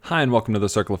Hi, and welcome to the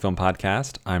Circle of Film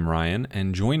podcast. I'm Ryan,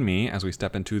 and join me as we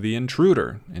step into The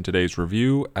Intruder in today's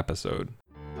review episode.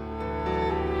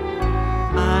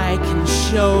 I can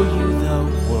show you the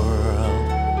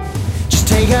world. Just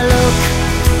take a look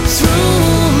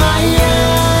through my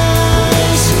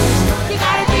eyes. You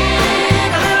gotta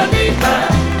dig a little deeper.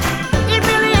 It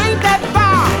really ain't that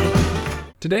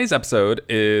far. Today's episode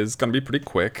is going to be pretty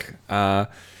quick.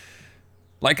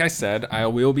 Like I said, I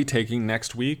will be taking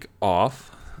next week off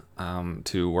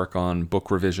to work on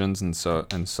book revisions and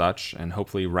such, and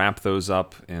hopefully wrap those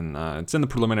up. It's in the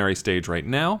preliminary stage right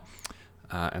now,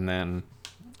 and then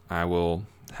I will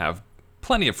have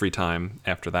plenty of free time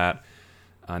after that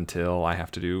until I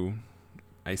have to do,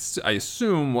 I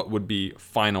assume, what would be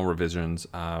final revisions.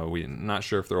 We're not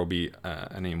sure if there will be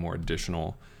any more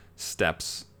additional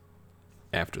steps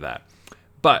after that.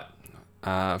 But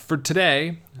for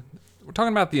today, we're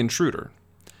talking about The Intruder.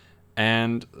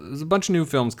 And there's a bunch of new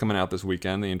films coming out this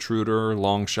weekend. The Intruder,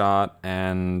 Long Shot,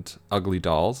 and Ugly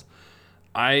Dolls.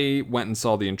 I went and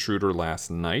saw The Intruder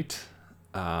last night.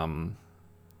 None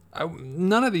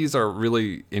of these are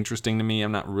really interesting to me.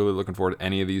 I'm not really looking forward to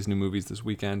any of these new movies this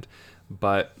weekend.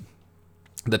 But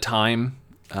the time,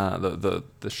 the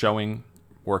showing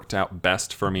worked out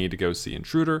best for me to go see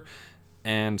Intruder.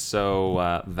 And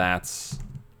so that's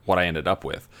what I ended up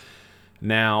with.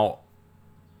 Now,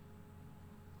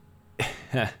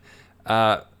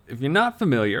 if you're not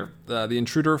familiar, The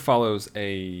Intruder follows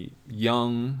a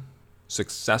young,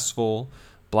 successful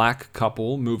black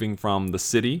couple moving from the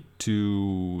city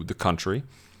to the country.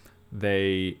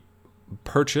 They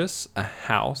purchase a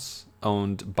house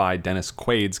owned by Dennis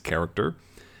Quaid's character,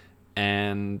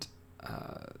 and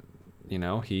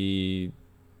he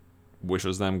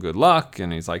wishes them good luck,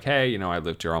 and he's like, hey, I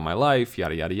lived here all my life,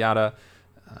 yada yada yada.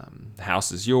 The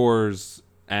house is yours.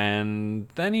 And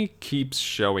then he keeps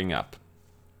showing up.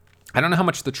 I don't know how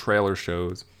much the trailer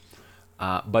shows,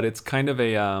 but it's kind of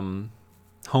a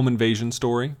home invasion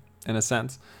story in a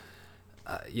sense.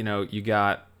 You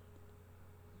got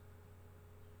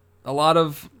a lot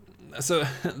of... So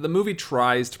the movie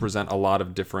tries to present a lot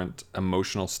of different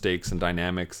emotional stakes and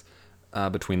dynamics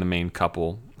between the main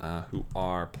couple, who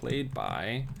are played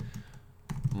by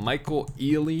Michael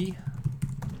Ealy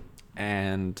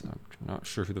and... I'm not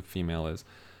sure who the female is.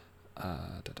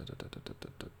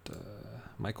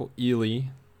 Michael Ealy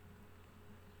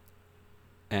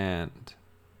and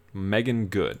Megan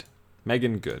Good.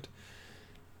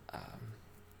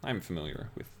 I'm familiar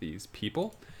with these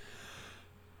people.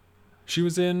 She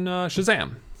was in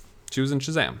Shazam.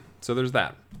 So there's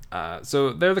that.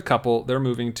 So they're the couple. They're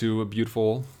moving to a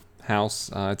beautiful house.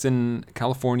 It's in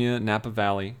California, Napa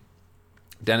Valley.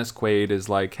 Dennis Quaid is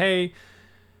like, hey,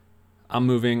 I'm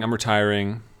moving, I'm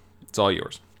retiring, it's all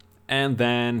yours. And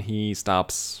then he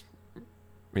stops.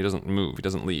 He doesn't move, he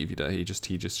doesn't leave, he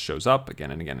just shows up again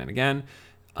and again and again.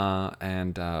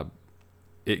 And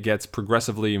it gets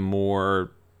progressively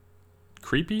more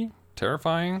creepy,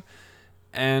 terrifying.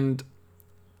 And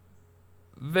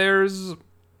there's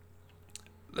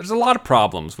a lot of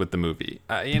problems with the movie.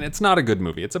 And it's not a good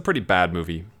movie, it's a pretty bad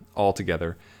movie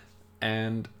altogether.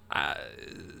 And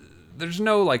there's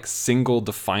no single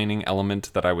defining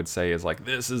element that I would say is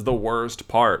this is the worst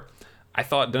part. I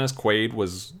thought Dennis Quaid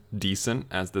was decent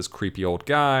as this creepy old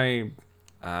guy.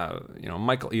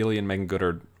 Michael Ealy and Megan Good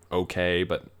are okay,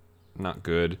 but not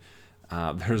good.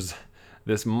 There's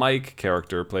this Mike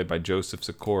character played by Joseph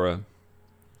Sikora,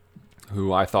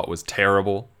 who I thought was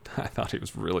terrible. I thought he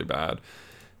was really bad.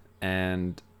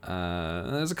 And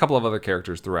there's a couple of other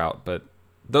characters throughout, but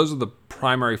those are the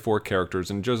primary four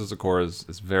characters, and Joseph Sikora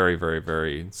is very, very,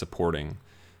 very supporting,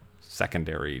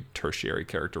 secondary, tertiary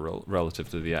character relative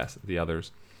to the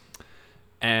others.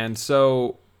 And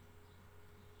so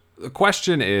the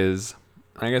question is,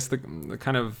 I guess the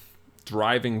kind of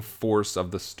driving force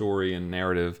of the story and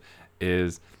narrative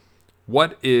is,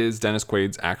 what is Dennis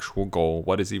Quaid's actual goal?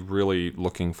 What is he really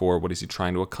looking for? What is he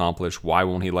trying to accomplish? Why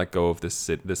won't he let go of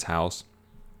this house?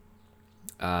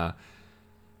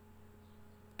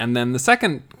 And then the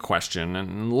second question,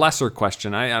 and lesser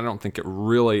question, I don't think it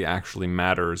really actually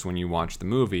matters when you watch the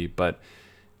movie, but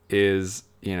is,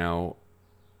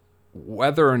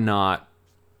 whether or not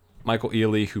Michael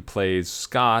Ealy, who plays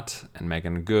Scott, and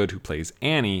Megan Good, who plays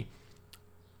Annie,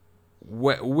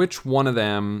 which one of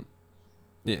them,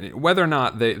 whether or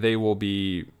not they will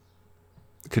be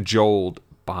cajoled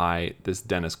by this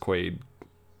Dennis Quaid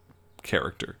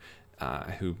character,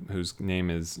 whose name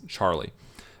is Charlie.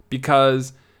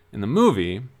 Because in the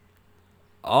movie,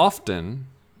 often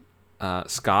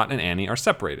Scott and Annie are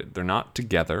separated. They're not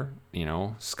together.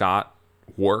 Scott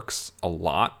works a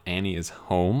lot. Annie is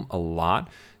home a lot.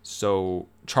 So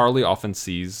Charlie often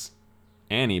sees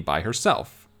Annie by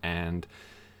herself, and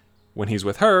when he's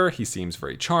with her, he seems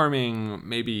very charming,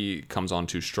 maybe comes on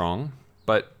too strong,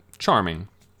 but charming.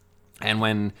 And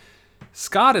when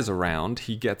Scott is around,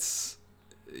 he gets,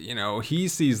 he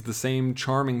sees the same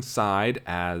charming side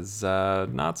as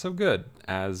not so good,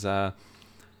 as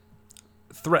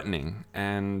threatening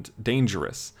and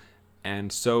dangerous.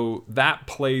 And so that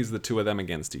plays the two of them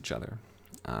against each other,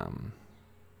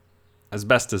 as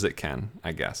best as it can,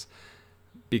 I guess.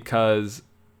 Because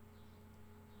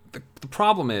the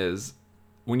problem is,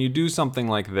 when you do something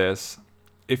like this,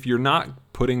 if you're not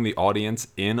putting the audience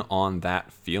in on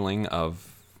that feeling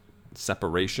of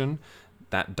separation,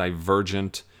 that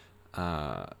divergent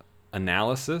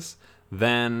analysis,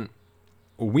 then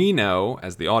we know,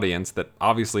 as the audience, that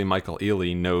obviously Michael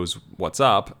Ealy knows what's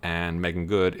up and Megan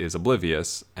Good is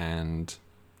oblivious and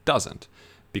doesn't.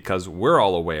 Because we're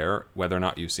all aware, whether or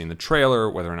not you've seen the trailer,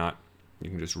 whether or not you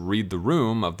can just read the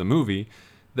room of the movie,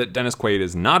 that Dennis Quaid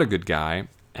is not a good guy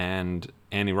and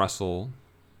Annie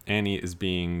is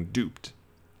being duped.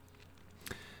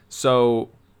 So,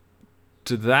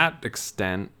 to that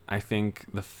extent, I think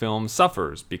the film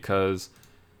suffers because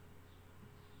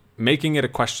making it a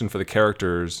question for the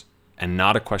characters and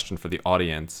not a question for the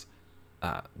audience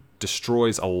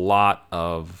destroys a lot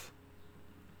of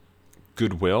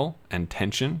goodwill and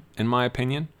tension, in my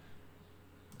opinion.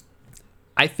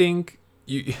 I think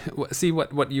you see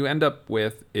what you end up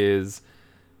with is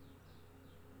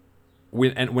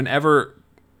whenever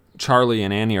Charlie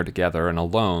and Annie are together and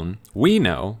alone, we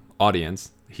know,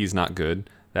 audience, he's not good,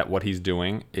 that what he's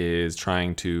doing is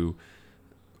trying to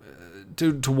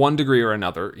one degree or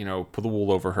another, pull the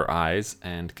wool over her eyes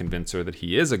and convince her that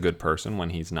he is a good person when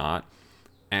he's not.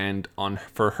 And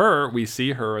for her, we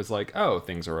see her as like, oh,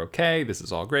 things are okay, this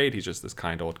is all great, he's just this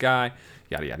kind old guy,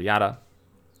 yada, yada, yada.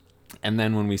 And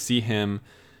then when we see him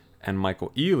and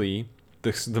Michael Ealy,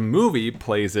 the movie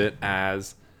plays it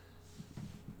as...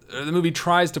 The movie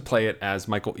tries to play it as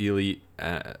Michael Ealy,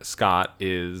 Scott,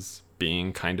 is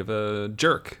being kind of a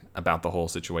jerk about the whole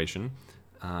situation.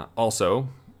 Also,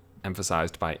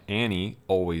 emphasized by Annie,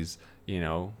 always,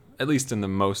 at least for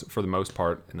the most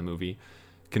part in the movie,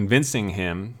 convincing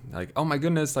him, like, oh my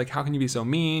goodness, like, how can you be so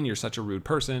mean? You're such a rude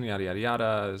person, yada, yada,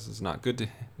 yada. This is not good to,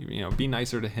 be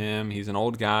nicer to him. He's an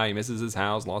old guy. He misses his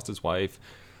house, lost his wife.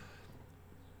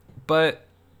 But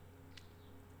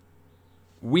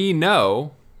we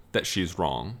know that she's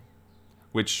wrong,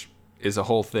 which is a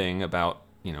whole thing about,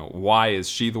 why is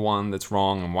she the one that's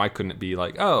wrong, and why couldn't it be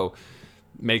like, oh,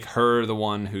 make her the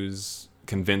one who's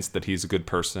convinced that he's a good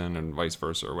person and vice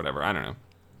versa or whatever. I don't know.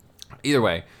 Either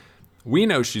way, we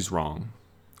know she's wrong.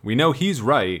 We know he's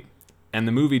right, and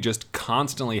the movie just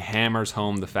constantly hammers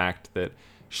home the fact that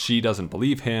she doesn't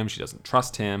believe him, she doesn't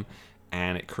trust him,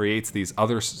 and it creates these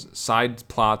other side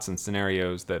plots and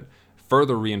scenarios that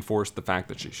further reinforce the fact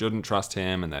that she shouldn't trust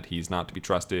him and that he's not to be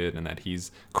trusted and that he's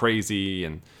crazy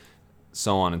and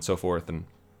so on and so forth. And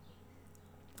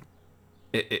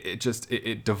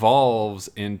it devolves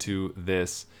into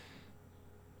this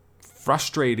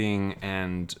frustrating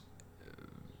and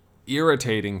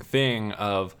irritating thing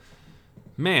of,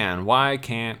 man, why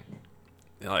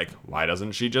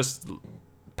doesn't she just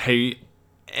pay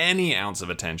any ounce of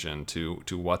attention to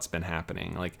what's been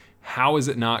happening? Like, how is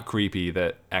it not creepy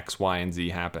that X, Y, and Z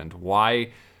happened?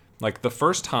 Why, like, the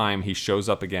first time he shows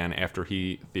up again after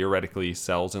he theoretically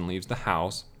sells and leaves the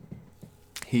house,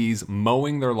 he's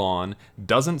mowing their lawn,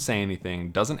 doesn't say anything,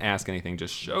 doesn't ask anything,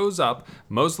 just shows up,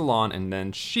 mows the lawn, and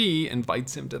then she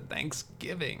invites him to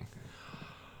Thanksgiving.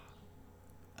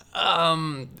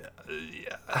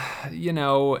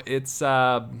 It's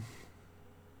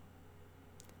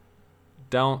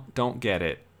don't get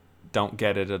it. Don't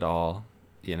get it at all.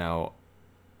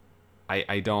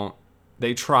 I don't.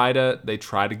 They try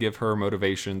to give her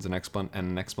motivations and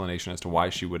an explanation as to why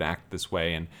she would act this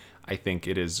way, and I think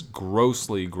it is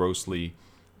grossly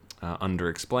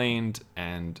underexplained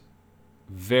and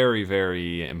very,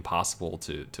 very impossible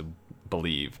to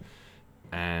believe,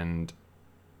 and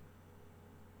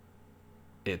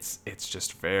it's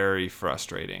just very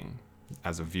frustrating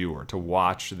as a viewer to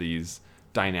watch these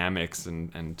dynamics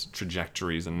and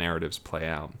trajectories and narratives play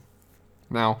out.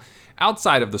 Now,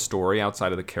 outside of the story,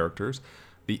 outside of the characters,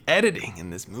 the editing in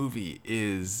this movie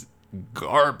is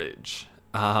garbage.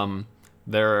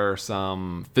 There are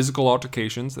some physical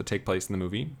altercations that take place in the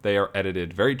movie. They are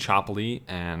edited very choppily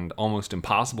and almost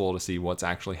impossible to see what's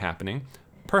actually happening.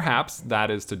 Perhaps that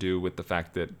is to do with the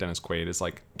fact that Dennis Quaid is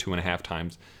like 2.5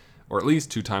 times, or at least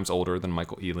 2 times older than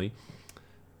Michael Ealy.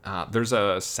 There's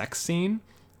a sex scene,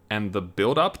 and the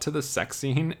build-up to the sex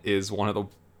scene is one of the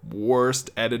worst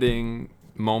editing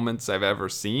moments I've ever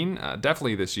seen.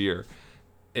 Definitely this year.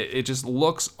 It just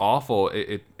looks awful.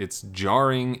 It's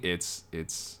jarring.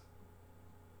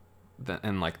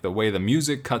 And like the way the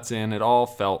music cuts in, it all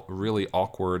felt really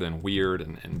awkward and weird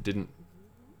and didn't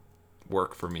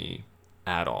work for me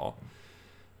at all.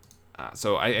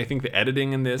 So I think the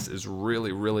editing in this is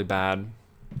really, really bad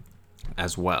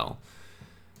as well.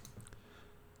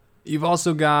 You've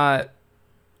also got,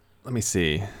 let me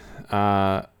see,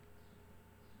 there's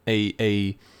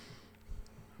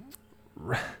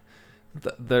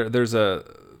a,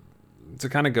 to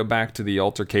kind of go back to the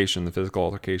altercation, the physical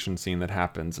altercation scene that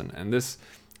happens, and this,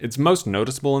 it's most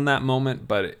noticeable in that moment,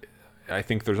 but I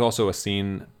think there's also a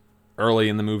scene early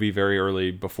in the movie, very early,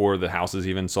 before the house is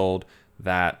even sold,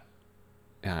 that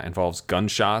involves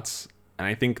gunshots. And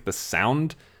I think the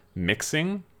sound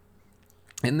mixing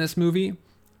in this movie,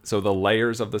 so the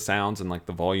layers of the sounds and like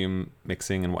the volume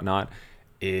mixing and whatnot,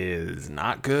 is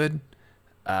not good.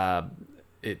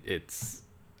 It's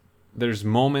there's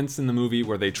moments in the movie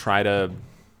where they try to,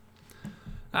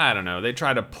 I don't know, they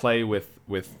try to play with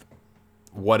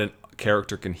what a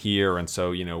character can hear, and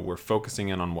so, you know, we're focusing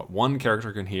in on what one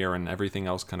character can hear, and everything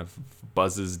else kind of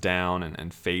buzzes down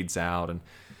and fades out. And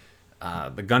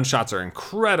the gunshots are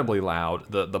incredibly loud.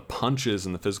 The punches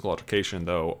and the physical altercation,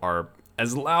 though, are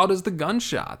as loud as the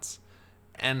gunshots.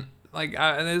 And like,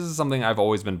 this is something I've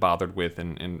always been bothered with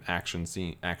in action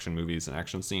movies and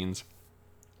action scenes.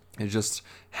 It's just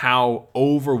how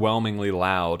overwhelmingly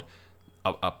loud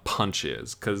a punch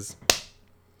is. Because,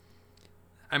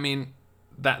 I mean,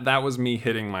 that was me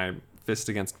hitting my fist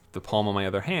against the palm of my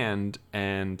other hand,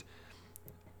 and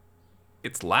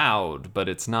it's loud, but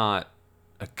it's not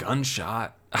a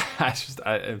gunshot.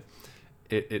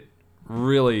 It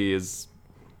really is.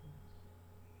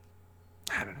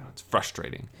 I don't know. It's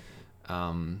frustrating,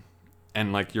 and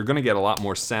like, you're gonna get a lot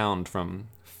more sound from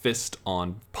fist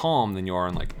on palm than you are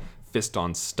on like fist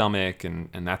on stomach, and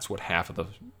that's what half of the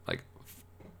like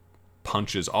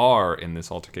punches are in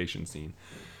this altercation scene.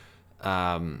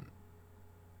 Yeah,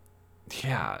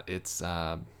 it's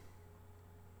I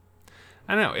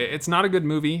don't know. It's not a good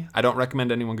movie. I don't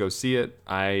recommend anyone go see it.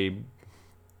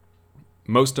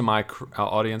 Most of my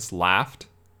audience laughed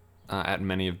at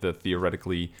many of the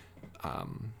theoretically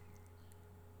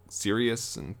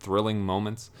serious and thrilling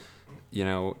moments. You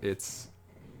know, it's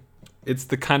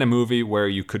the kind of movie where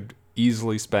you could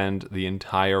easily spend the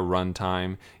entire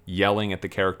runtime yelling at the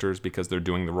characters because they're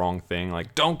doing the wrong thing.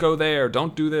 Like, don't go there,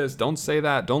 don't do this, don't say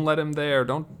that, don't let him there,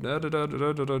 don't da da da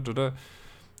da da da da da.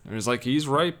 And it's like, he's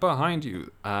right behind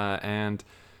you. And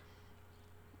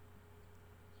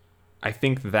I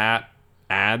think that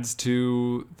adds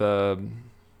to the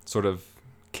sort of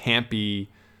campy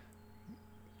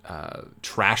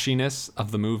trashiness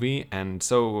of the movie. And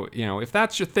so, you know, if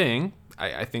that's your thing,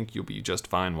 I think you'll be just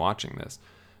fine watching this.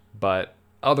 But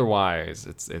otherwise,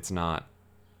 it's not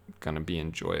going to be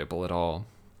enjoyable at all.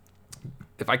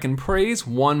 If I can praise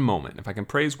one moment, I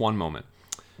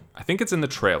think it's in the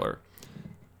trailer.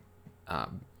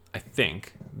 I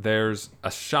think there's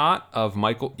a shot of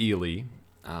Michael Ealy.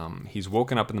 He's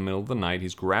woken up in the middle of the night.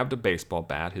 He's grabbed a baseball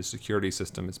bat. His security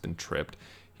system has been tripped.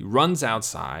 He runs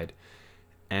outside,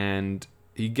 and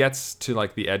he gets to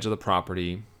like the edge of the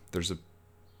property. There's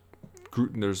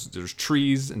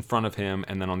trees in front of him,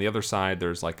 and then on the other side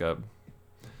there's like a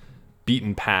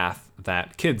beaten path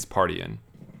that kids party in.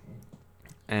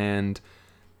 And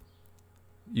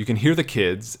you can hear the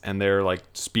kids, and they're like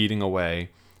speeding away,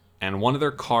 and one of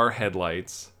their car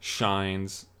headlights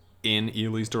shines in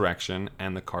Ely's direction,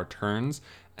 and the car turns,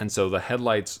 and so the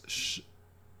headlights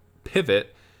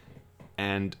pivot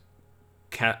and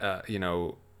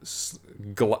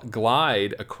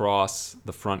glide across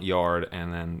the front yard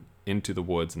and then into the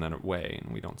woods and then away,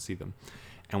 and we don't see them.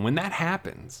 And when that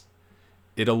happens,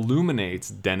 it illuminates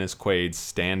Dennis Quaid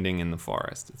standing in the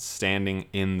forest. It's standing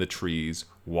in the trees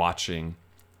watching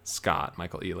Scott,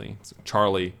 Michael Ealy,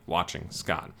 Charlie watching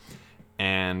Scott.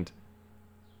 And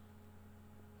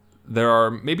there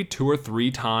are maybe 2 or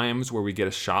 3 times where we get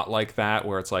a shot like that,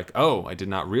 where it's like, oh, I did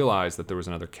not realize that there was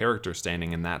another character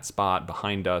standing in that spot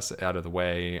behind us, out of the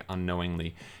way,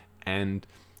 unknowingly. And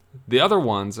the other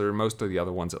ones, or most of the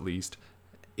other ones at least,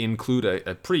 include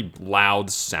a pretty loud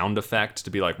sound effect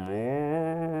to be like,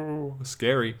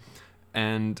 scary.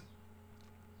 And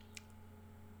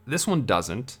this one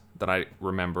doesn't, that I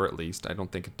remember at least. I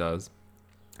don't think it does.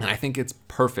 And I think it's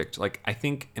perfect. Like, I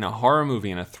think in a horror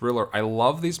movie, in a thriller, I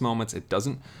love these moments. It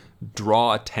doesn't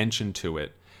draw attention to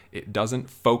it. It doesn't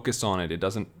focus on it. It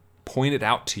doesn't point it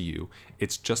out to you.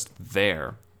 It's just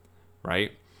there,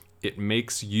 right? It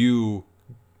makes you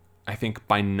I think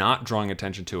by not drawing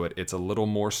attention to it, it's a little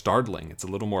more startling. It's a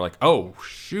little more like, oh,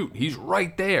 shoot, he's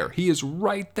right there. He is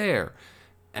right there.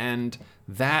 And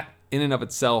that in and of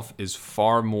itself is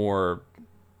far more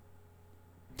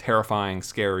terrifying,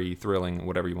 scary, thrilling,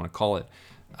 whatever you want to call it,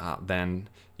 than,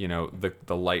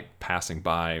 the light passing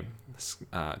by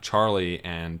Charlie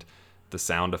and the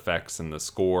sound effects and the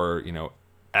score,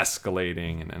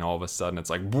 escalating, and all of a sudden it's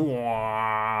like,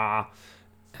 Bwah!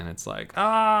 And it's like,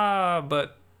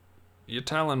 but you're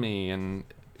telling me, and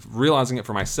realizing it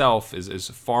for myself is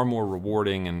far more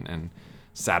rewarding and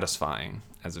satisfying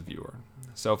as a viewer.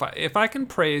 So if I can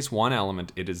praise one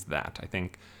element, it is that. I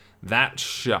think that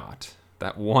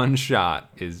one shot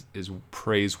is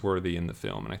praiseworthy in the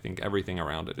film, and I think everything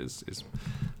around it is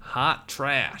hot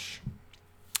trash.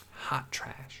 Hot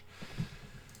trash.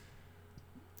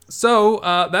 So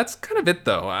that's kind of it,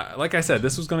 though. Like I said,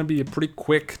 this was going to be a pretty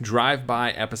quick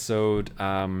drive-by episode.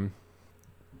 I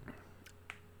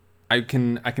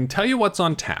can tell you what's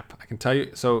on tap. I can tell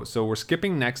you. So we're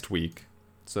skipping next week.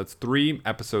 So that's 3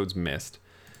 episodes missed.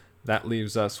 That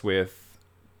leaves us with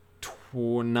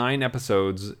 9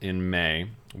 episodes in May.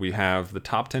 We have the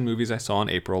top 10 movies I saw in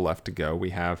April left to go.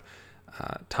 We have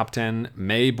top 10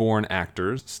 May-born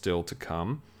actors still to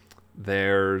come.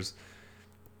 There's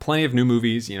plenty of new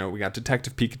movies. We got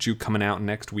Detective Pikachu coming out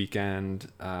next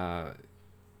weekend. I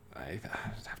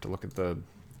have to look at the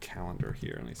calendar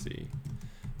here. Let me see.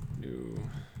 New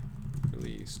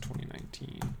release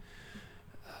 2019.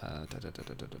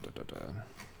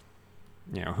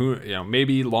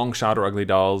 Maybe Long Shot or Ugly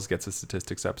Dolls gets a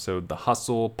statistics episode. The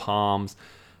Hustle, Palms,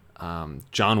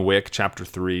 John Wick Chapter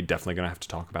 3, definitely gonna have to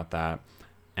talk about that.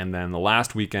 And then the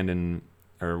last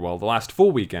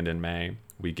full weekend in May,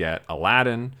 we get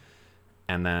Aladdin,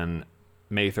 and then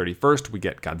May 31st we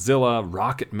get Godzilla,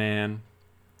 Rocket Man.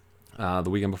 The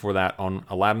weekend before that, on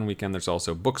Aladdin weekend, there's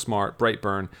also Booksmart,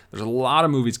 Brightburn. There's a lot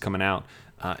of movies coming out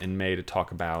in May to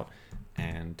talk about,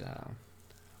 and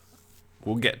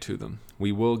we'll get to them.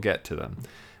 We will get to them.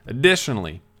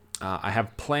 Additionally, I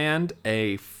have planned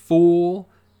a full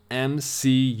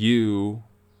MCU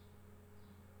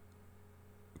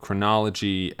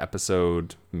chronology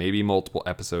episode, maybe multiple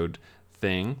episode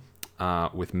thing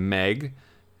with Meg.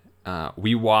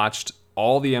 We watched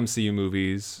all the MCU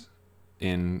movies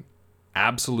in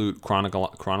absolute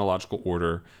chronological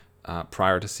order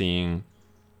prior to seeing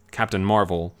Captain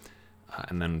Marvel,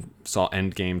 and then saw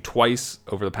Endgame twice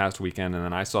over the past weekend, and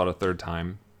then I saw it a third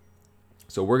time.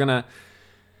 So we're gonna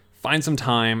find some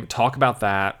time, talk about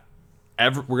that.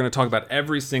 We're gonna talk about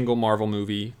every single Marvel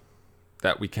movie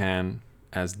that we can,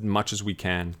 as much as we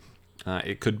can.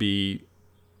 It could be,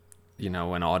 an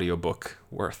audiobook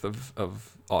worth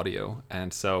of audio,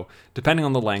 and so depending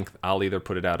on the length, I'll either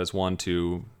put it out as 1,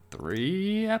 2,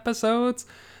 3 episodes.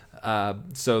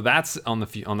 So that's on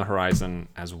the horizon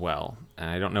as well. And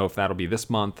I don't know if that'll be this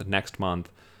month, next month,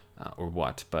 or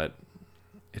what, but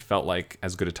it felt like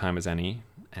as good a time as any,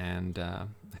 and I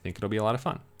think it'll be a lot of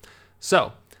fun.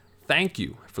 So thank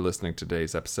you for listening to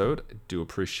today's episode. I do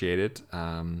appreciate it.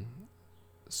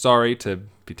 Sorry to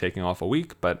be taking off a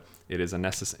week, but it is a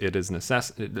necessity,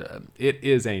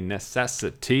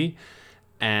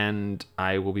 and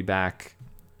I will be back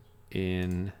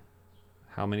in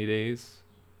how many days?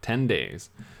 10 days.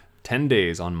 10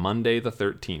 days on Monday the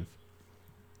 13th.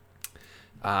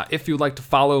 If you'd like to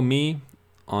follow me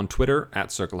on Twitter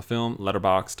at Circle of Film,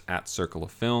 Letterboxd at Circle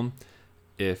of Film.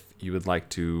 If you would like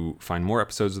to find more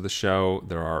episodes of the show,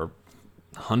 there are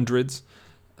hundreds.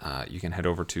 You can head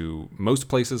over to most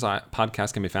places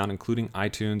podcasts can be found, including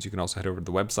iTunes. You can also head over to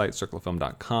the website,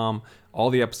 circleoffilm.com.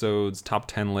 All the episodes, top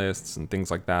 10 lists, and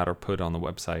things like that are put on the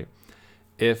website.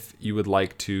 If you would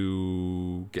like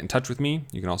to get in touch with me,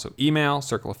 you can also email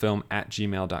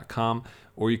circleoffilm@gmail.com,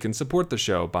 or you can support the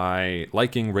show by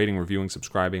liking, rating, reviewing,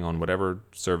 subscribing on whatever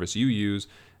service you use,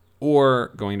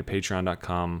 or going to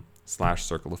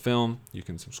patreon.com/circleoffilm. You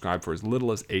can subscribe for as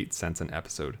little as 8 cents an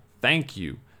episode. Thank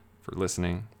you for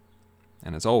listening,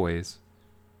 and as always,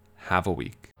 have a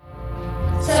week.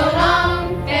 So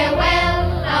long,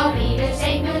 farewell, I'll be to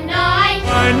say goodnight.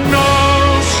 I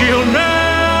know she'll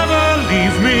never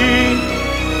leave me,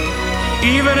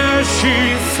 even as she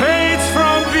fades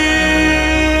from view.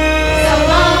 So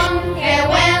long,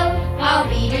 farewell, I'll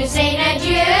be to say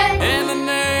adieu. In the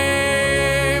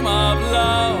name of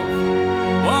love,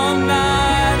 one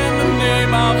night in the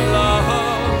name of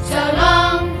love. So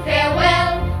long,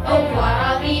 farewell, au revoir,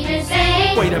 I'll be to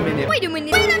say. Wait a minute.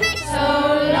 So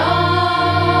long.